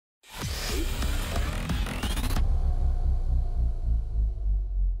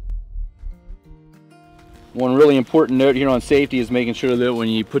One really important note here on safety is making sure that when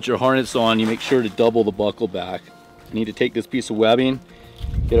you put your harness on, you make sure to double the buckle back. You need to take this piece of webbing,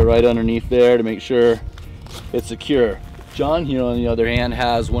 get it right underneath there to make sure it's secure. John here on the other hand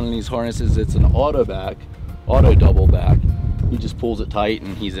has one of these harnesses. It's an auto double back. He just pulls it tight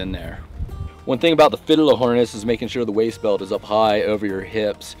and he's in there. One thing about the fit of the harness is making sure the waist belt is up high over your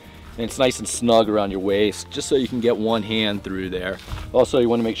hips and it's nice and snug around your waist, just so you can get one hand through there. Also, you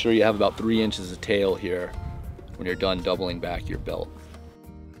want to make sure you have about 3 inches of tail here when you're done doubling back your belt.